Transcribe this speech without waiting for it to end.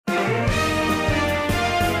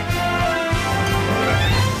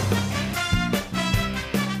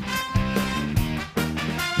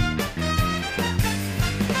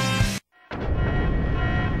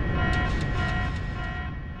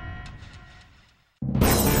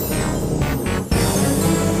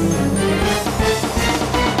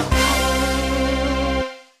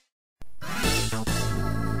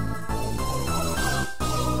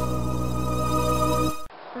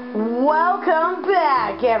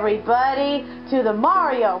back, everybody, to the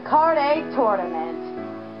Mario Kart 8 tournament.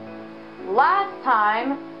 Last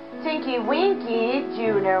time, Tinky Winky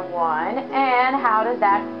Jr. won, and how does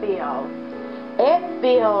that feel? It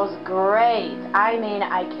feels great. I mean,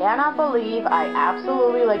 I cannot believe I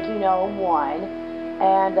absolutely, won.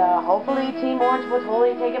 And hopefully Team Orange will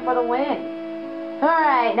totally take it for the win.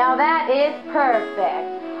 Alright, now that is perfect.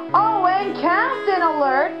 Oh, and Captain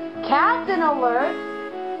Alert! Captain Alert!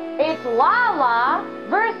 It's Lala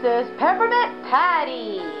versus Peppermint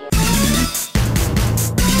Patty.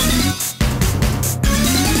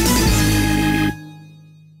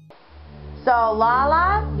 So,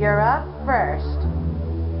 Lala, you're up first.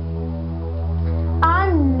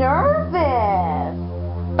 I'm nervous,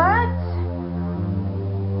 but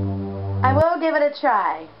I will give it a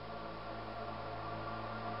try.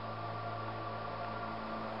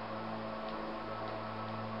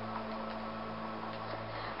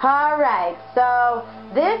 Alright, so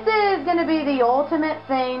this is going to be the ultimate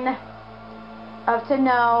thing to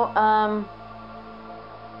know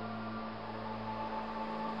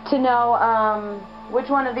which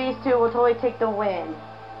one of these two will totally take the win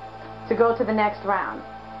to go to the next round.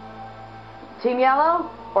 Team Yellow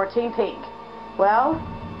or Team Pink? Well,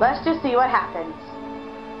 let's just see what happens.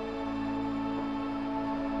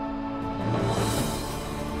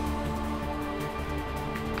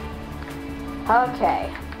 Okay.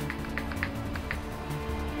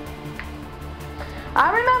 I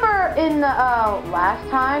remember in the last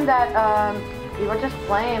time that we were just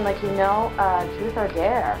playing, Truth or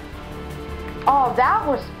Dare. Oh, that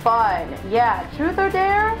was fun. Yeah, Truth or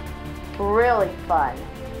Dare, really fun.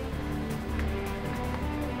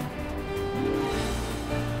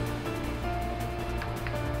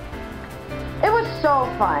 It was so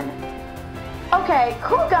fun. Okay,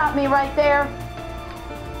 who got me right there?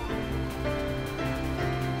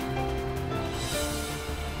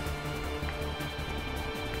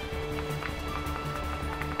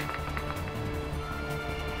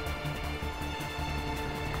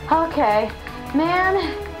 Okay, man,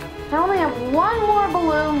 I only have one more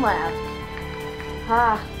balloon left.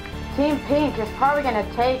 Team Pink is probably gonna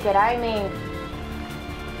take it. I mean,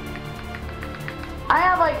 I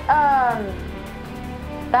have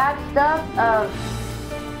bad stuff of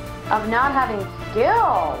not having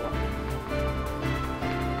skill.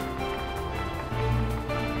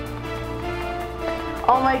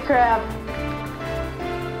 Oh my crap.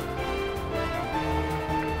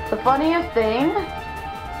 The funniest thing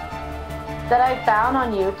that I found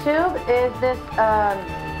on YouTube is this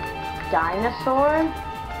dinosaur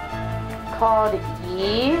called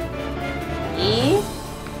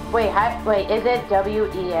Wait, is it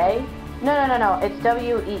W-E-A? No, it's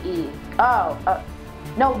W-E-E. Oh,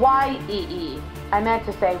 no, Y-E-E. I meant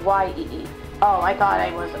to say Y-E-E. Oh, I thought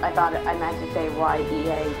I meant to say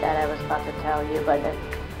Y-E-A that I was about to tell you, but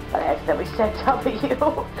I accidentally said W.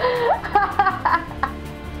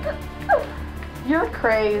 You're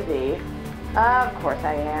crazy. Of course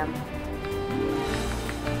I am.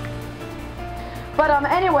 But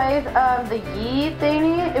anyways, the Yee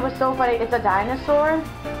thingy, it was so funny. It's a dinosaur.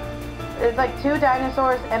 It's like two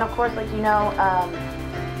dinosaurs, and of course, what do you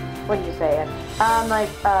say? I'm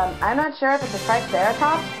not sure if it's a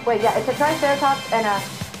Triceratops. Wait, yeah, it's a Triceratops and a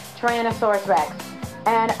Tyrannosaurus Rex.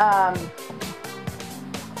 And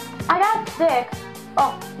I got 6.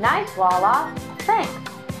 Oh, nice, Lala. Thanks.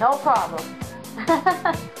 No problem.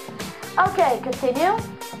 Okay, continue.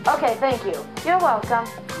 Okay, thank you. You're welcome.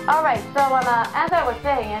 Alright, so, as I was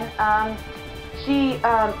saying,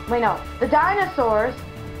 the dinosaurs,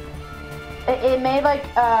 it made,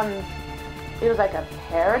 it was like a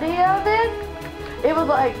parody of it. It was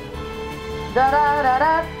like,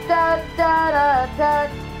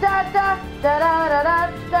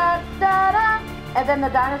 da-da-da-da-da-da-da-da-da-da-da-da-da-da-da-da, and then the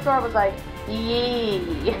dinosaur was like,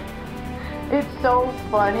 yee. It's so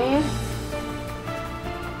funny.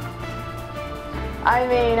 I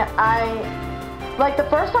mean, the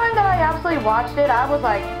first time that I actually watched it, I was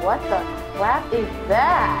like, what the crap is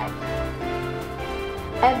that?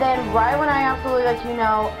 And then right when I absolutely,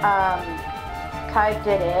 typed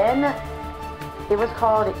it in, it was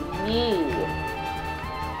called Yee.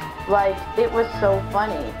 It was so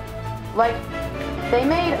funny. They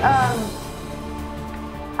made,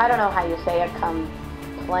 I don't know how you say it,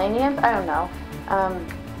 complainants? I don't know.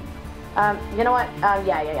 You know what?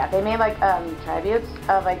 Yeah. They made, tributes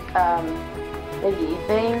of, the Yee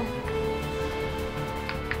thing.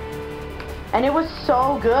 And it was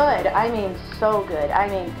so good. I mean, so good. I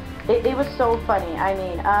mean, it was so funny. I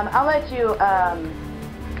mean, I'll let you,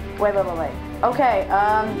 wait. Okay,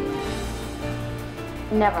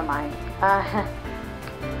 never mind.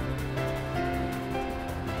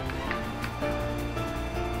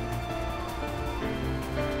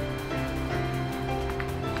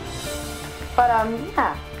 But,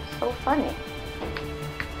 yeah, so funny.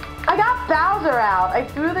 I got Bowser out. I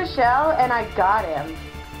threw the shell and I got him.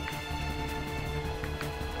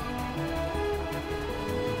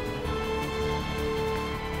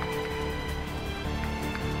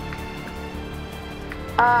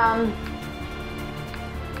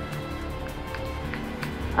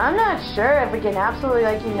 I'm not sure if we can absolutely,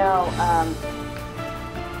 like, you know,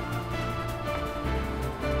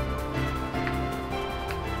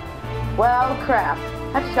 well, crap.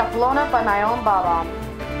 I just got blown up by my own bomb.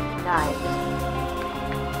 Nice.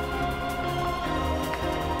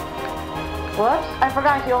 Whoops, I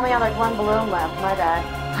forgot you only have like one balloon left. My bad.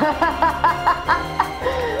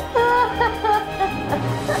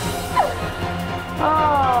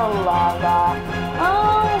 Oh, lava.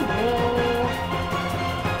 Oh, me.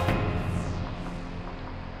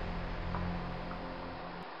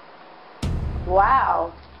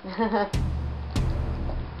 Wow.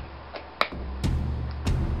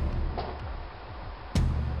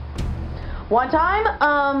 One time,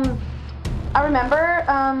 I remember,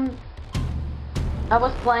 I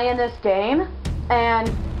was playing this game,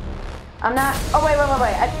 and I'm not, oh, wait,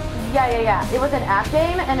 yeah, it was an app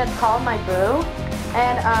game, and it's called My Boo,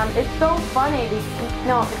 and, it's so funny, because,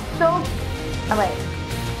 no, it's so, oh, wait,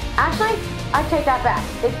 actually, I take that back,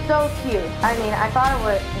 it's so cute. I mean, I thought it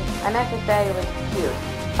was, I meant to say it was cute.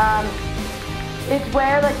 It's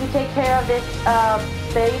where, like, you take care of this,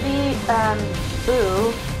 baby,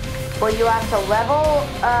 Boo, where you have to level,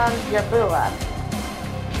 your Boo up.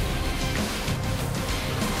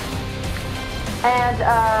 And,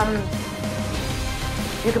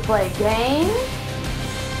 you can play games,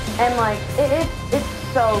 and, like, it's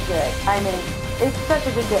so good. I mean, it's such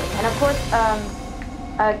a good game. And, of course,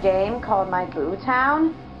 a game called My Boo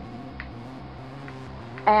Town.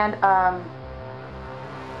 And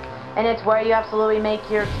it's where you absolutely make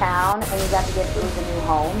your town, and you got to get Boo's a new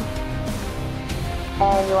home.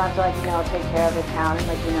 And you want to, like, you know, take care of the town and,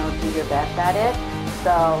 like, you know, do your best at it.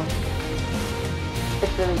 So,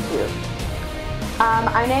 it's really cute.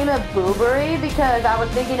 I named it Boobery because I was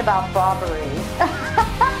thinking about bobbery.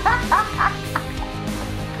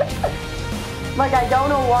 Like, I don't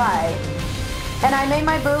know why. And I made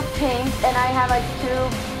my Boo pink, and I have, like, 2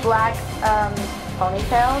 black,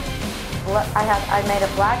 ponytails. I made a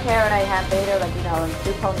black hair, and I have Vader, like, you know, in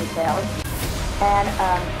 2 ponytails. And,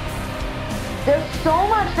 there's so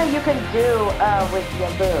much that you can do, with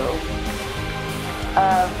your Boo,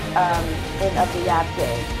 of the app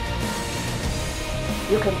game.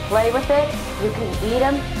 You can play with it, you can eat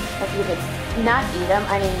them, if you can not eat them,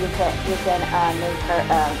 I mean, you can make her,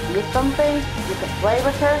 eat something, you can play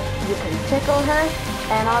with her, you can tickle her,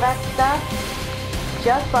 and all that stuff,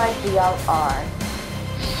 just like the LR.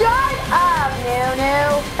 Shut up,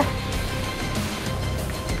 Nunu!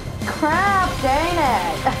 Crap, dang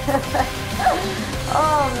it!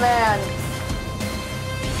 Oh, man.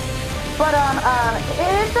 But,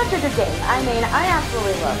 it is such a good game. I mean, I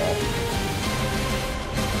absolutely love it.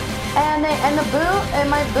 And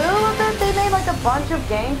my Boo, they made, like, a bunch of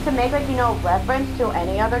games to make, like, you know, reference to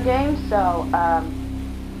any other game. So,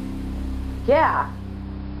 yeah.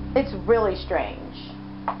 It's really strange.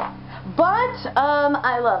 But,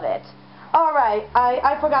 I love it. Alright,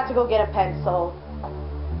 I forgot to go get a pencil.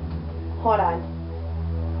 Hold on.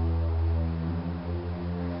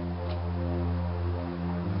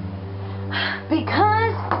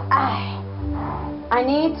 Because I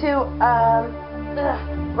need to,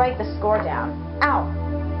 write the score down. Ow.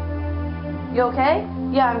 You okay?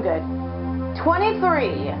 Yeah, I'm good.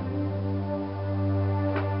 23.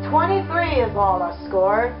 23 is all our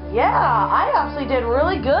score. Yeah, I actually did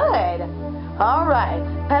really good. Alright.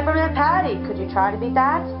 Peppermint Patty, could you try to beat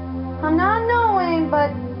that? I'm not knowing,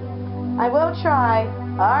 but I will try.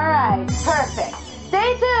 Alright, perfect.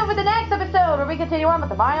 Stay tuned for the next episode where we continue on with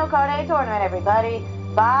the Mario Kart 8 tournament, everybody.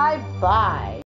 Bye-bye.